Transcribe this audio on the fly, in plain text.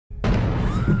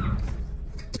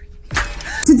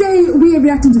Today we are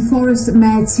reacting to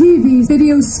Frostmare TV's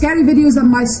videos, scary videos that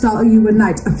might startle you at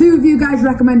night. A few of you guys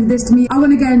recommended this to me. I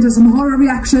want to get into some horror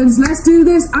reactions. Let's do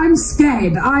this. I'm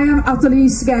scared. I am utterly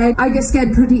scared. I get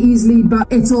scared pretty easily,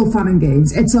 but it's all fun and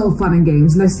games. It's all fun and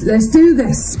games. Let's do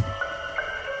this.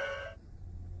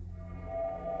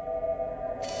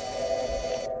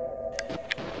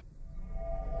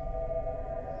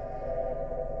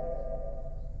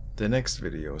 The next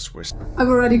videos were... I've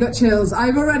already got chills.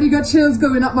 I've already got chills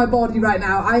going up my body right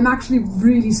now. I'm actually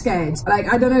really scared.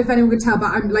 Like, I don't know if anyone could tell,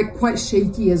 but I'm like quite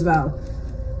shaky as well.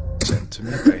 Sent to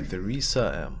me by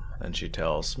Theresa M, and she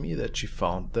tells me that she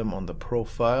found them on the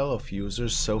profile of user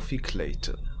Sophie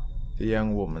Clayton. The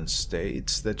young woman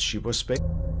states that she was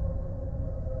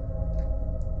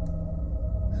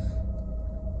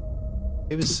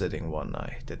babysitting one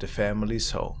night at the family's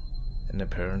home. And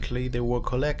apparently they were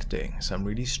collecting some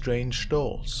really strange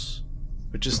dolls,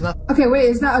 which is not... Okay, wait,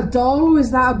 is that a doll or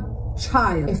is that a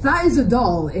child? If that is a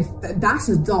doll, if that's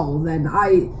a doll, then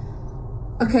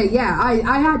okay, yeah,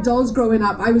 I had dolls growing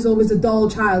up. I was always a doll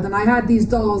child, and I had these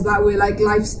dolls that were like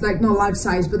not life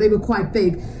size, but they were quite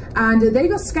big. And they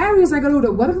got scary as I got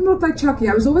older. One of them looked like Chucky.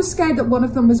 I was always scared that one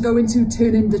of them was going to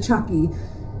turn into Chucky.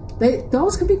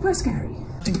 Dolls can be quite scary.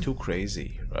 Nothing too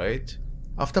crazy, right?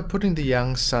 After putting the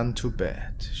young son to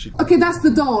bed, she... Okay, that's the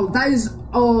doll. That is...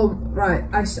 Oh, right.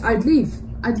 I'd leave.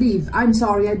 I'd leave. I'm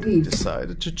sorry, I'd leave.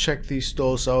 Decided to check these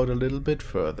dolls out a little bit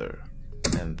further.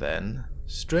 And then,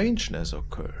 strangeness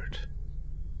occurred.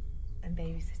 I'm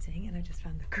babysitting and I just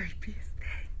found the creepiest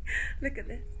thing. Look at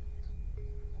this.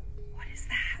 What is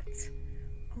that?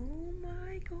 Oh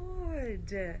my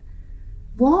god.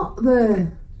 What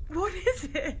the... What is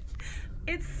it?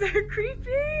 It's so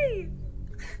creepy.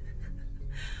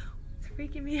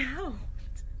 Freaking me out.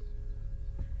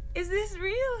 Is this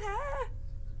real hair?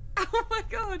 Oh my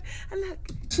god! And look,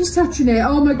 she's touching it.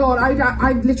 Oh my god!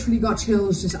 I've literally got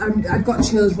chills. I've got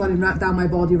chills running right down my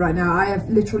body right now. I have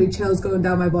literally chills going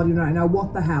down my body right now.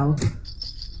 What the hell?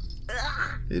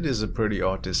 It is a pretty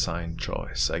odd design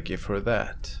choice. I give her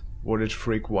that. Would it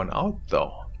freak one out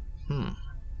though?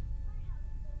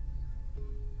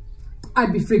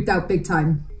 I'd be freaked out big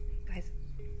time. guys,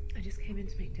 I just came in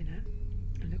to make dinner.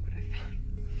 And look what I found.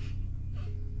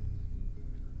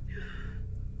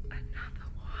 Another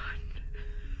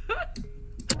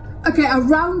one. Okay,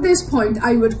 around this point,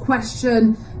 I would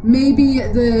question maybe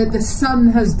the son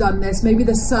has done this. Maybe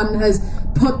the son has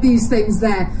put these things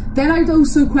there. Then I'd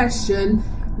also question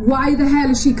why the hell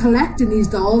is she collecting these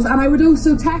dolls? And I would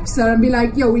also text her and be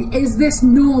like, yo, is this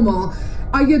normal?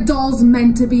 Are your dolls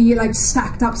meant to be like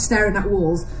stacked up staring at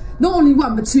walls? Not only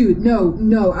one, but two.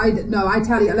 No, I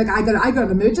tell you, like, I got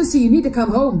an emergency. You need to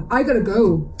come home. I gotta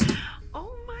go.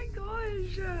 Oh my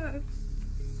gosh.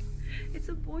 It's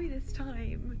a boy this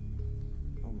time.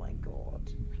 Oh my god.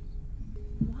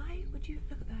 Why would you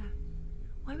look at that?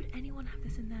 Why would anyone have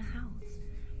this in their house?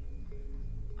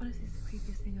 Honestly, it's the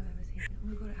creepiest thing I've ever seen. Oh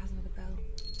my god, it has another bell.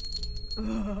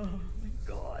 Oh my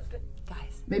god.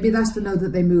 Guys. Maybe that's to know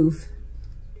that they move.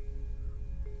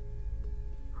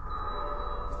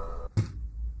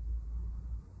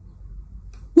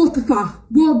 What the fuck?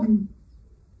 What?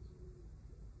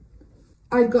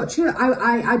 I've got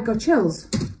chills.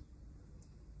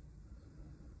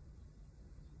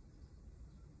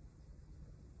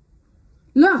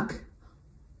 Look.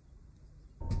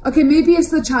 Okay, maybe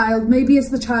it's the child. Maybe it's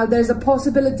the child. There's a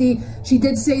possibility. She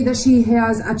did say that she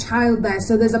has a child there,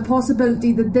 so there's a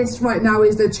possibility that this right now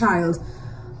is the child.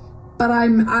 But I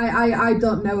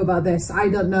don't know about this. I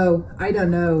don't know. I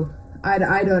don't know. I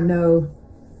don't know.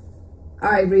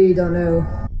 I really don't know.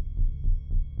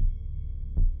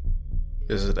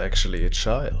 Is it actually a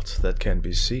child that can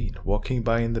be seen walking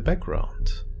by in the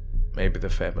background? Maybe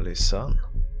the family's son?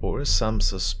 Or some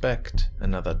suspect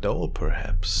another doll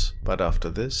perhaps? But after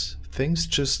this, things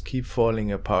just keep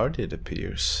falling apart, it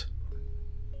appears.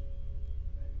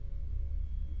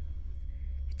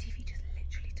 The TV just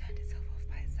literally turned itself off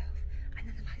by itself, and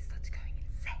then the lights started going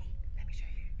insane. Let me show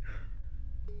you.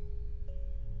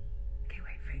 Okay,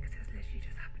 wait for it, because it was literally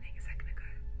just happening a second ago.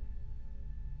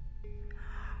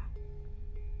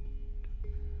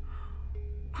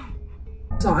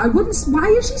 So I wouldn't. Why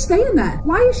is she staying there?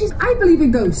 Why is she? I believe in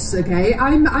ghosts. Okay,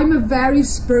 I'm a very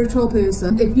spiritual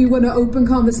person. If you want to open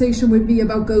conversation with me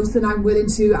about ghosts, then I'm willing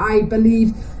to. I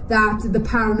believe that the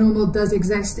paranormal does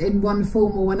exist in one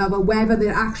form or another, whether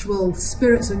they're actual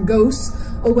spirits and ghosts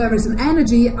or whether it's an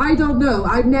energy, I don't know.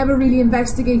 I've never really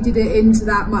investigated it into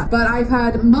that much, but I've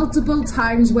had multiple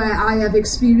times where I have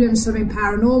experienced something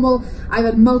paranormal. I've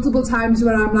had multiple times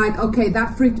where I'm like, okay,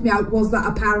 that freaked me out. Was that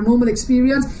a paranormal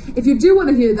experience? If you do want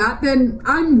to hear that, then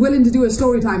I'm willing to do a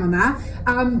story time on that.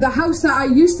 The house that I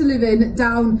used to live in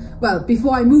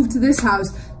before I moved to this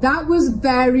house, that was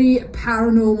very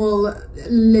paranormal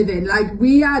living. Like,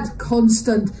 we had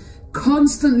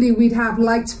constantly we'd have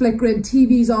lights flickering,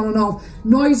 TVs on and off,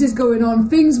 noises going on,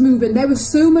 things moving. There was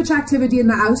so much activity in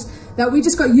the house that we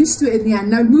just got used to it in the end.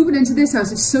 Now moving into this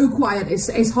house, it's so quiet,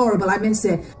 it's horrible, I miss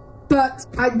it. But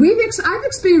I've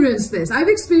experienced this. I've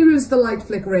experienced the light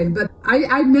flickering, but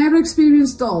I've never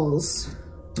experienced dolls.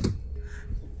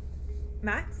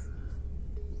 Max?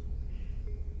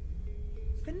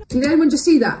 Did anyone just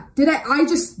see that? Did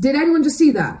anyone just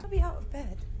see that? I'll be out of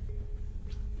bed.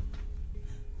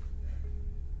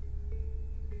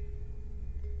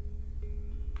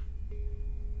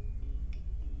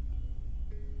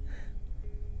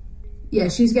 Yeah,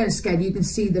 she's getting scared. You can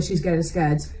see that she's getting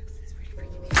scared.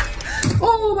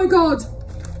 Oh my god!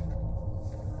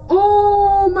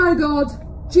 Oh my god!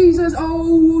 Jesus!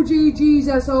 Oh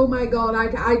Jesus! Oh my god!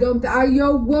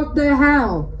 Yo, what the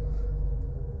hell?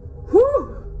 Whew!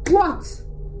 What?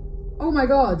 Oh my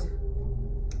god!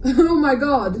 Oh my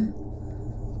god!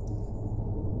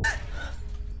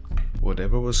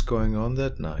 Whatever was going on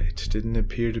that night didn't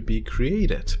appear to be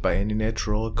created by any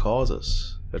natural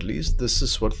causes. At least this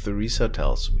is what Theresa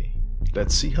tells me.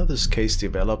 Let's see how this case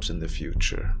develops in the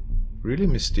future. Really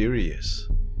mysterious.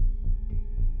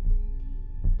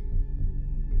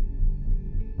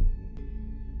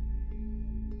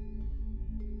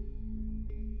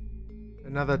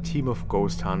 Another team of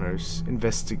ghost hunters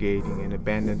investigating an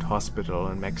abandoned hospital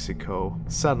in Mexico.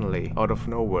 Suddenly, out of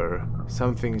nowhere,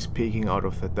 something is peeking out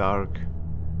of the dark.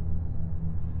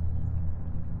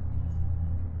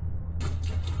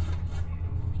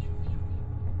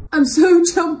 I'm so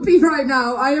jumpy right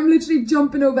now. I am literally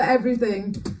jumping over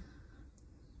everything.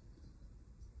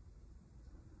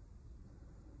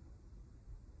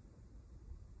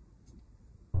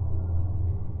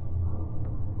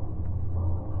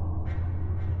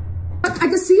 I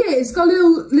can see it. It's got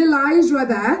little eyes right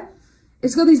there.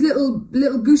 It's got these little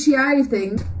gooshy eye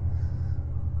thing.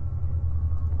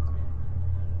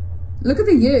 Look at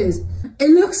the ears. It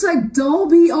looks like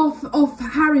Dobby of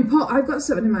Harry Potter. I've got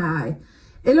something in my eye.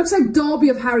 It looks like Dobby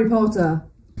of Harry Potter.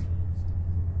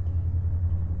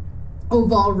 Oh,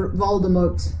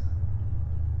 Voldemort.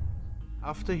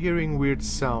 After hearing weird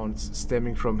sounds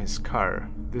stemming from his car,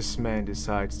 this man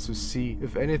decides to see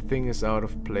if anything is out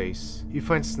of place. He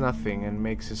finds nothing and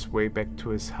makes his way back to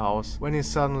his house when he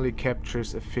suddenly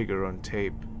captures a figure on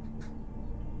tape.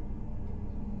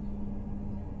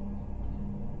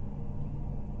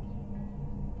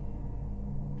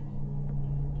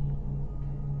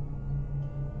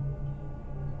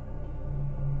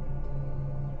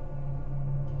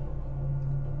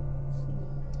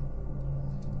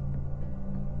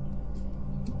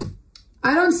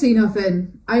 I don't see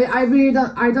nothing. I really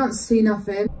don't. I don't see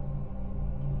nothing.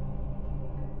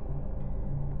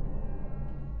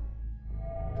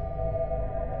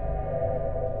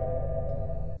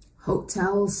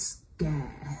 Hotels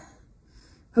scare.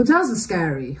 Hotels are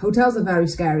scary. Hotels are very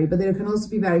scary, but they can also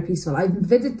be very peaceful. I've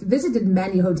visited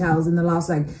many hotels in the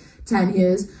last 10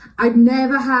 years. I've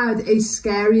never had a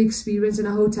scary experience in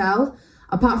a hotel.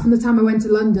 Apart from the time I went to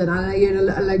London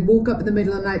and I woke up in the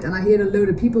middle of the night and I heard a load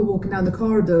of people walking down the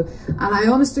corridor, and I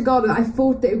honest to God, I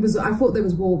thought there was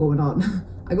war going on.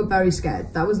 I got very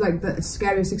scared. That was the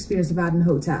scariest experience I've had in a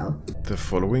hotel. The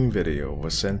following video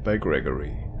was sent by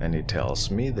Gregory, and he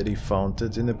tells me that he found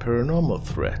it in a paranormal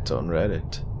thread on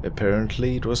Reddit.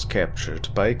 Apparently it was captured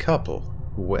by a couple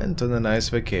who went on a nice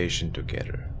vacation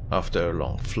together. After a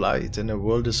long flight and a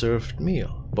well-deserved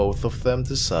meal, both of them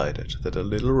decided that a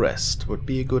little rest would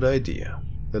be a good idea.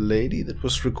 The lady that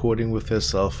was recording with her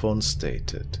cell phone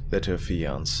stated that her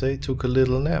fiancé took a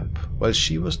little nap while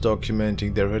she was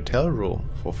documenting their hotel room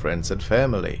for friends and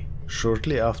family.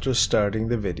 Shortly after starting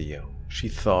the video, she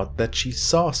thought that she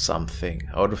saw something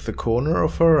out of the corner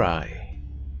of her eye.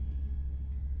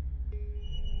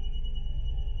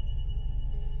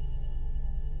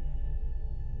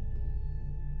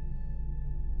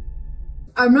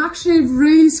 I'm actually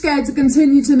really scared to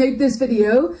continue to make this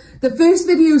video. The first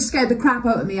video scared the crap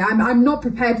out of me. I'm not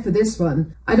prepared for this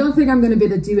one. I don't think I'm going to be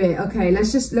able to do it. Okay,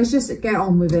 let's just get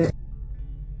on with it.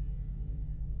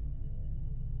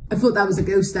 I thought that was a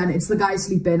ghost then. It's the guy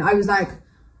sleeping. I was like,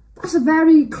 That's a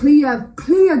very clear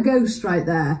ghost right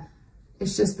there.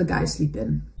 It's just the guy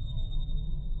sleeping.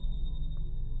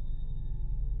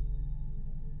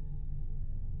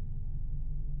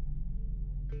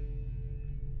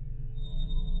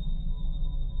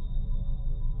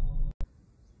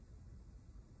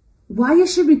 Why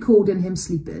is she recording him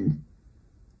sleeping?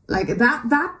 Like,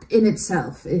 that in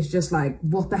itself is just like,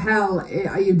 what the hell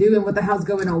are you doing? What the hell's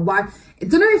going on? Why? I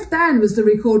don't know if Dan was to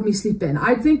record me sleeping.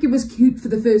 I'd think it was cute for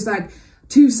the first, like,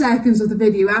 2 seconds of the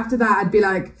video. After that, I'd be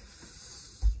like,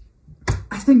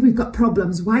 I think we've got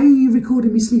problems. Why are you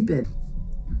recording me sleeping?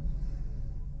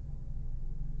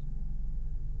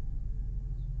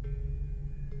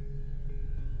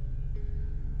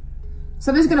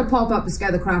 Something's gonna pop up and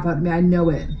scare the crap out of me. I know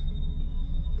it.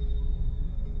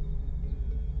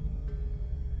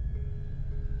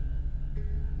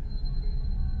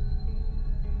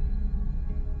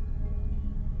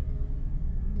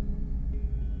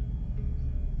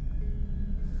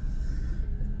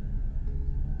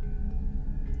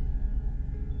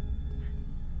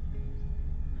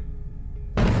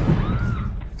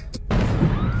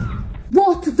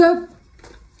 What the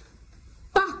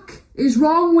fuck is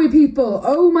wrong with people?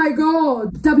 Oh my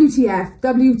god. WTF,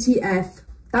 WTF.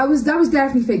 That was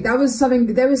definitely fake. There was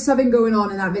something going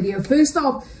on in that video. First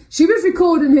off, she was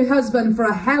recording her husband for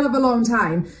a hell of a long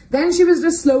time. Then she was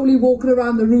just slowly walking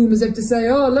around the room as if to say,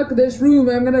 oh, look at this room,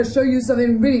 I'm gonna show you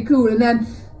something really cool. And then,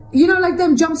 you know, like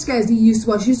them jump scares that you used to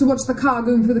watch. You used to watch the car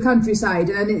going through the countryside,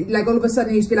 and then like all of a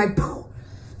sudden it used to be like, poof.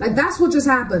 Like, that's what just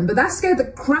happened, but that scared the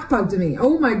crap out of me.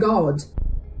 Oh my god.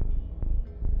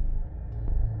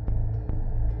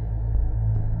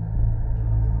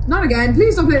 Not again,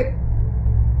 please don't click.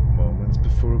 Moments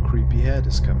before a creepy head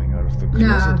is coming out of the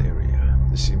closet area.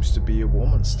 There seems to be a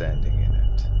woman standing in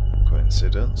it.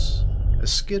 Coincidence? A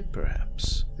skid,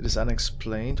 perhaps? It is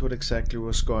unexplained what exactly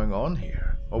was going on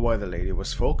here, or why the lady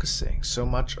was focusing so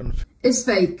much on It's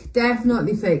fake,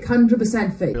 definitely fake,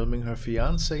 100% fake. filming her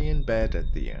fiancé in bed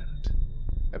at the end.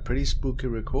 A pretty spooky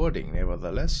recording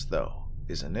nevertheless though,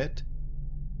 isn't it?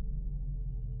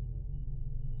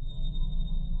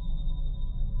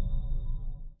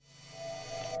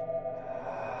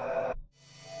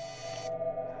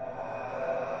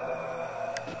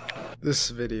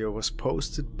 This video was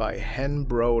posted by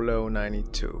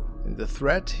henbrolo92. In the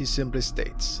thread he simply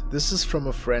states, this is from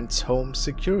a friend's home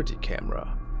security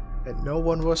camera, and no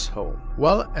one was home.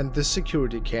 Well, and this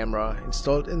security camera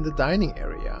installed in the dining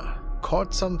area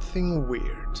caught something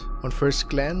weird. On first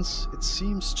glance, it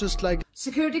seems just like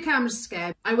security cameras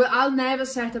scared. I'll never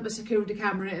set up a security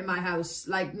camera in my house,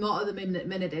 like not at the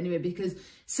minute anyway, because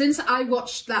since I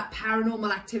watched that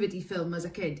Paranormal Activity film as a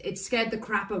kid, it scared the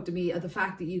crap out of me at the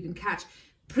fact that you can catch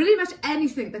pretty much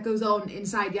anything that goes on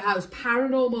inside your house,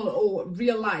 paranormal or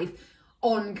real life,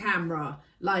 on camera.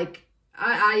 Like,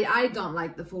 I don't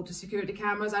like the photo security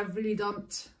cameras, I really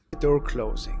don't. door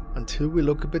closing until we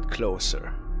look a bit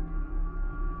closer.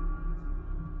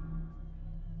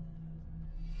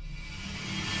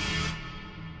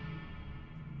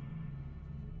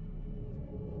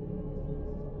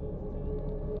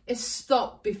 It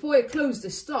stopped. Before it closed,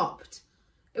 it stopped.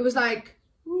 It was like,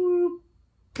 whoop,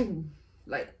 boom.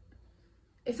 Like,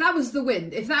 if that was the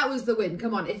wind,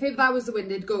 come on. If that was the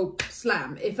wind, it'd go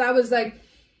slam. If that was like,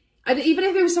 even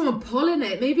if it was someone pulling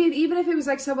it, maybe even if it was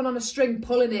like someone on a string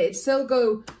pulling it, it'd still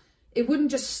go, it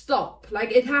wouldn't just stop.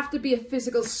 Like, it'd have to be a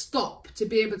physical stop to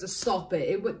be able to stop it.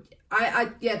 It would,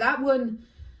 yeah, that one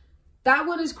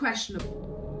is questionable.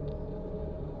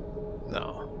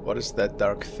 Now, what is that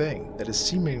dark thing that is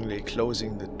seemingly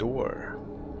closing the door?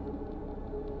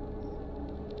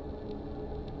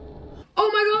 Oh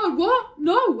my god, what?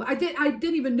 No, I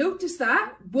didn't even notice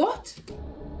that. What?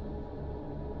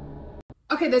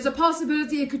 Okay, there's a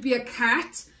possibility it could be a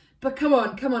cat, but come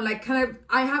on, like, I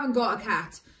haven't got a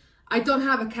cat. I don't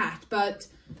have a cat, but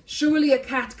surely a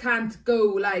cat can't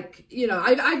go, like, you know,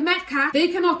 I've met cats, they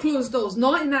cannot close doors,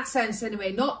 not in that sense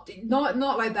anyway, not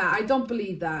like that. I don't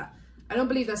believe that. I don't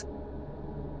believe that's...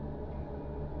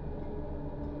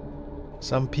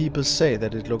 Some people say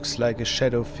that it looks like a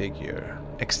shadow figure,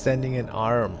 extending an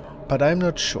arm, but I'm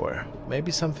not sure.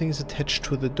 Maybe something is attached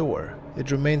to the door. It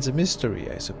remains a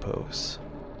mystery, I suppose.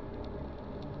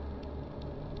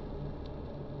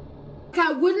 Okay,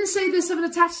 I wouldn't say there's something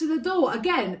attached to the door,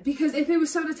 again, because if it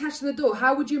was something attached to the door,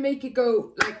 how would you make it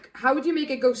go, like, how would you make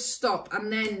it go stop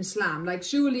and then slam? Like,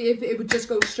 surely if it would just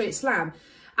go straight slam.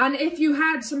 And if you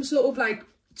had some sort of, like,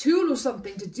 tool or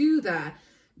something to do that,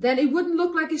 then it wouldn't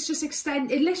look like it's just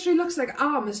extended. It literally looks like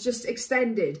arm is just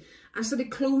extended and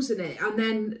started closing it and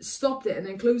then stopped it and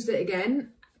then closed it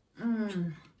again.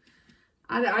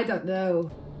 I don't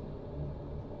know.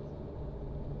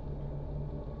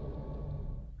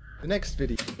 The next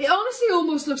video. It honestly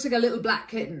almost looks like a little black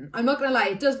kitten. I'm not gonna lie,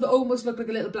 it does almost look like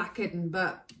a little black kitten,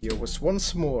 but... It was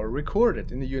once more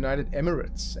recorded in the United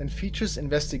Emirates and features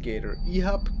investigator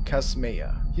Ihab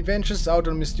Kasmeya. He ventures out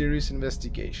on mysterious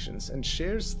investigations and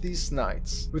shares these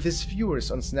nights with his viewers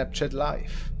on Snapchat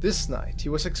Live. This night he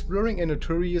was exploring a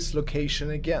notorious location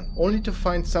again, only to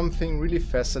find something really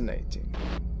fascinating.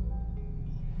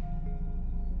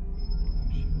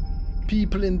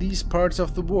 People in these parts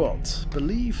of the world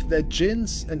believe that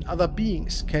jinns and other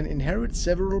beings can inherit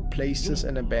several places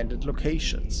and abandoned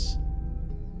locations.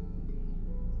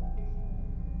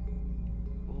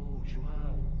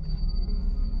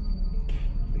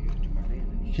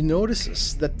 He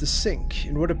notices that the sink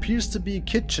in what appears to be a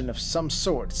kitchen of some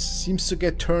sorts seems to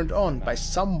get turned on by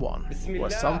someone or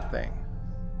something.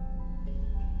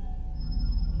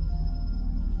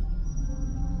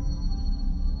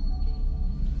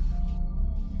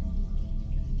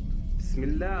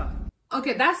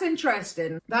 Okay, that's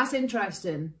interesting. That's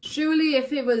interesting. Surely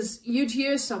if it was, you'd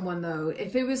hear someone though.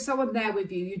 If it was someone there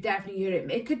with you, you'd definitely hear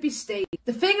it. It could be staged.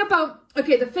 The thing about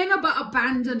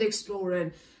abandoned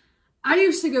exploring, I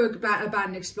used to go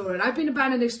abandoned exploring. I've been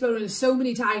abandoned exploring so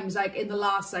many times, like in the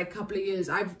last like couple of years.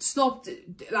 I've stopped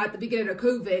at the beginning of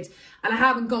COVID and I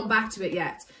haven't gone back to it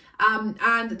yet.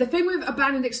 And the thing with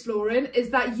abandoned exploring is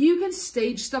that you can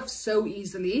stage stuff so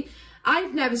easily.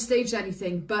 I've never staged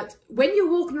anything, but when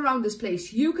you're walking around this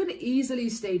place, you can easily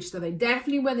stage something.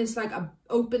 Definitely when it's like an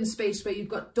open space where you've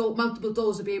got multiple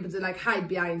doors to be able to like hide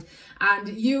behind. And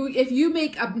if you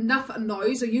make enough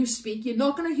noise or you speak, you're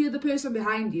not going to hear the person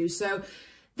behind you. So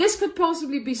this could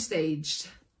possibly be staged.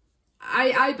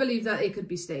 I believe that it could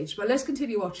be staged, but let's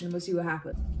continue watching and we'll see what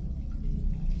happens.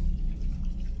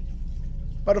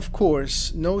 But of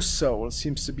course, no soul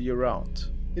seems to be around.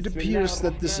 It appears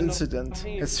that this incident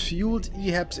has fueled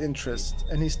Ihab's interest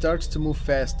and he starts to move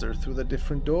faster through the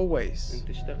different doorways.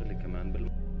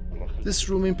 This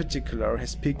room in particular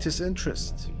has piqued his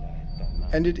interest,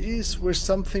 and it is where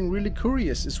something really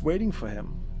curious is waiting for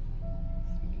him.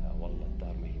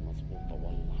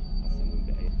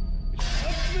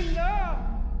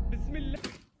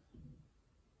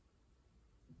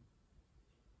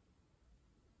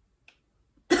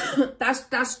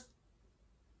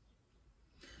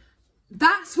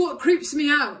 That's what creeps me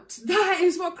out. That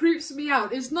is what creeps me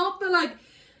out. It's not the like,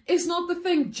 it's not the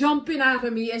thing jumping out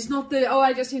at me. It's not the, oh,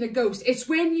 I just seen a ghost. It's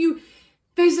when you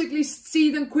physically see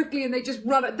them quickly and they just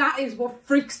run it. That is what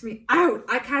freaks me out.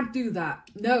 I can't do that.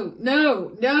 No,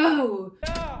 no, no.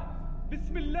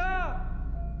 Bismillah.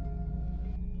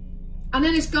 And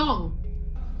then it's gone.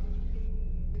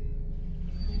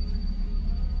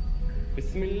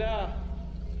 Bismillah.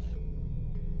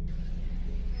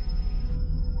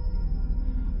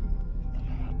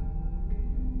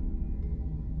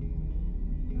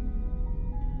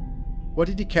 What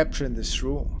did he capture in this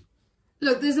room?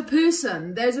 Look, there's a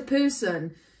person.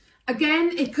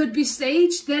 Again, it could be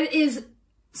staged. It's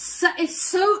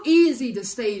so easy to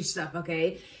stage stuff,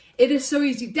 okay? It is so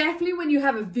easy. Definitely when you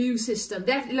have a view system.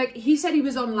 Definitely, like he said he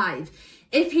was on live.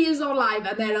 If he is on live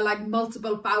and there are like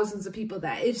multiple thousands of people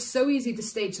there, it's so easy to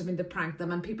stage something to prank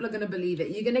them and people are going to believe it.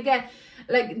 You're going to get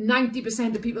like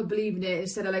 90% of people believing it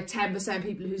instead of like 10%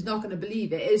 people who's not going to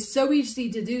believe it. It's so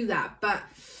easy to do that, but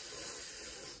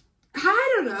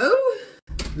I don't know.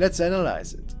 Let's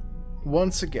analyze it.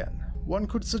 Once again, one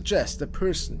could suggest a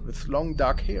person with long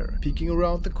dark hair peeking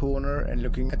around the corner and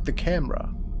looking at the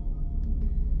camera.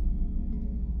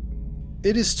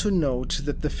 It is to note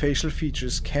that the facial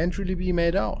features can't really be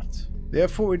made out.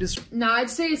 Therefore it is... No, I'd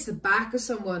say it's the back of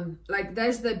someone. Like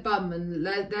there's their bum and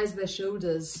there's their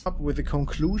shoulders. Up with a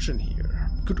conclusion here.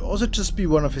 Could also just be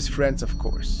one of his friends, of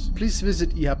course. Please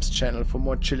visit Ihab's channel for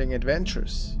more chilling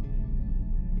adventures.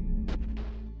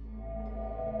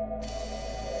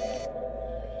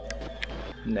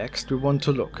 Next we want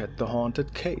to look at the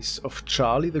haunted case of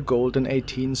Charlie the Golden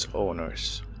 18's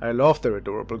owners. I love their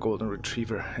adorable golden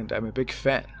retriever and I'm a big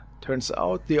fan. Turns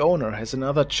out the owner has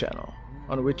another channel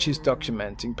on which he's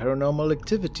documenting paranormal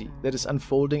activity that is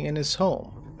unfolding in his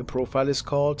home. The profile is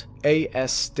called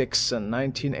A.S. Dixon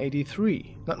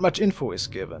 1983. Not much info is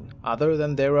given, other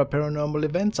than there are paranormal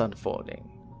events unfolding.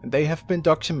 And they have been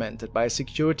documented by a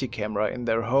security camera in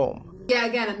their home. Yeah,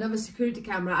 again, another security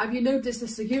camera. Have you noticed the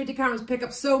security cameras pick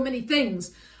up so many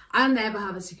things? I never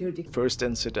have a security camera. First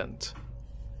incident.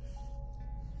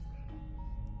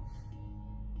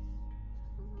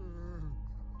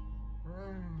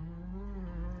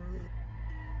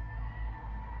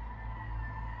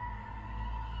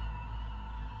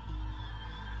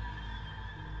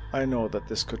 I know that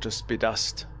this could just be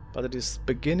dust, but it is the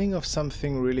beginning of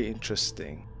something really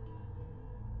interesting.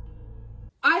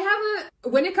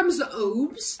 when it comes to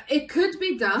orbs, it could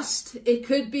be dust, it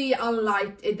could be a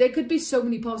light, there could be so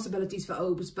many possibilities for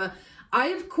orbs, but I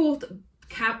have caught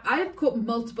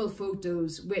multiple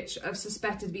photos which I've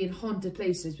suspected being haunted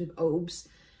places with orbs,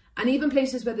 and even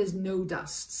places where there's no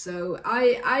dust. So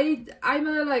I'm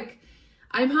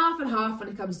half and half when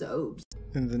it comes to orbs.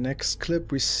 In the next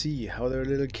clip we see how their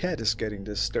little cat is getting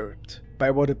disturbed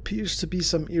by what appears to be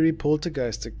some eerie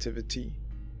poltergeist activity.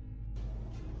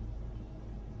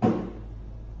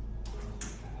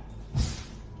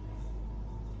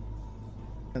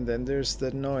 And then there's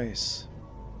that noise.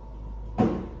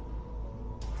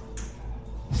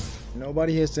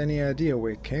 Nobody has any idea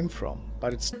where it came from,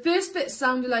 but it's... The first bit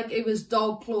sounded like it was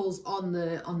dog claws on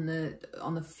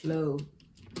the floor.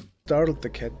 Startled the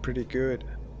cat pretty good.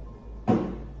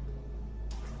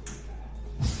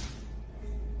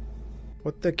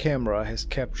 What the camera has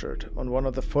captured on one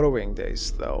of the following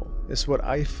days, though, is what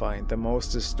I find the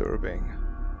most disturbing.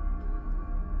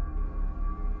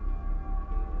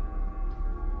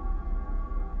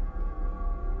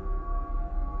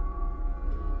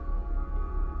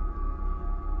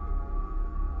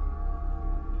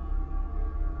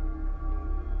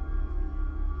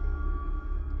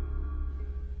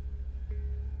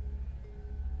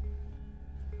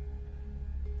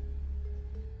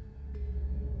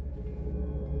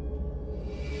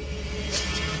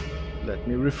 Let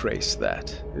me rephrase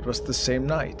that. It was the same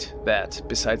night that,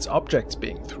 besides objects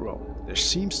being thrown, there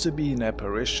seems to be an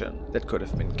apparition that could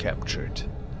have been captured.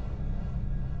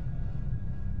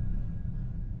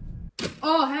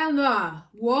 Oh, hell no.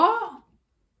 What?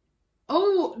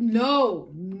 Oh, no.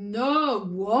 No,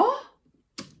 what?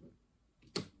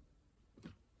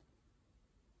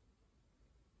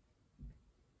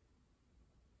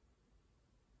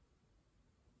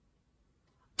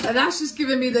 And that's just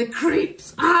giving me the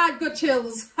creeps. I've got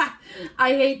chills. I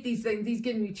hate these things. These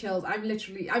give me chills.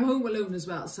 I'm home alone as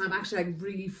well, so I'm actually like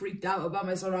really freaked out about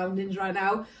my surroundings right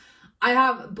now. I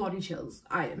have body chills.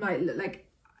 I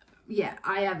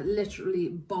have literally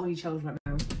body chills right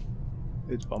now.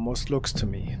 It almost looks to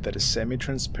me that a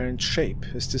semi-transparent shape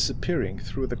is disappearing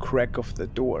through the crack of the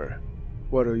door.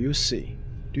 What do you see?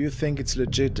 Do you think it's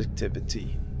legit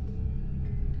activity?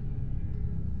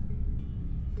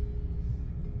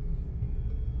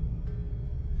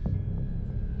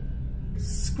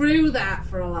 Screw that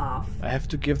for a laugh. I have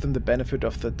to give them the benefit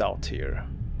of the doubt here.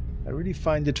 I really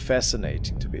find it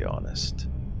fascinating, to be honest.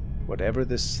 Whatever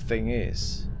this thing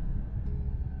is.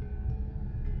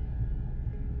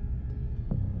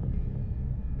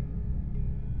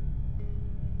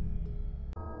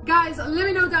 Guys, let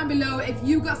me know down below if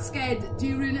you got scared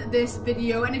during this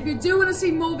video, and if you do want to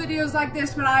see more videos like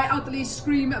this where I utterly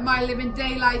scream at my living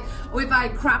daylight, or if I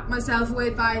crap myself, or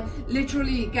if I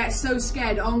literally get so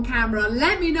scared on camera,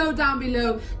 let me know down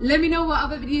below. Let me know what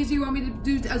other videos you want me to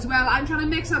do as well. I'm trying to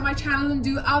mix up my channel and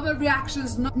do other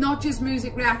reactions, not just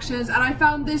music reactions, and I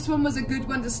found this one was a good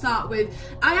one to start with.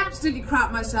 I absolutely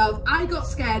crap myself. I got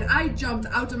scared. I jumped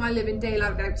out of my living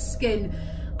daylight without skin.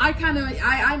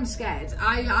 I'm scared.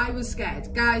 I was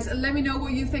scared. Guys, let me know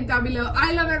what you think down below.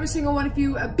 I love every single one of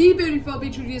you. Be beautiful,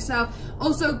 be true to yourself.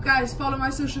 Also, guys, follow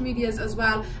my social medias as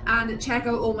well and check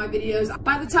out all my videos.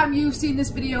 By the time you've seen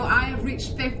this video, I have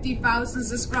reached 50,000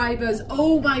 subscribers.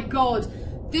 Oh my God.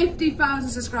 50,000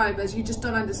 subscribers. You just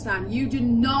don't understand. You do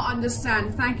not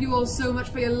understand. Thank you all so much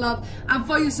for your love and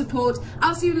for your support.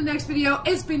 I'll see you in the next video.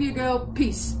 It's been your girl.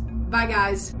 Peace. Bye,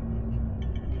 guys.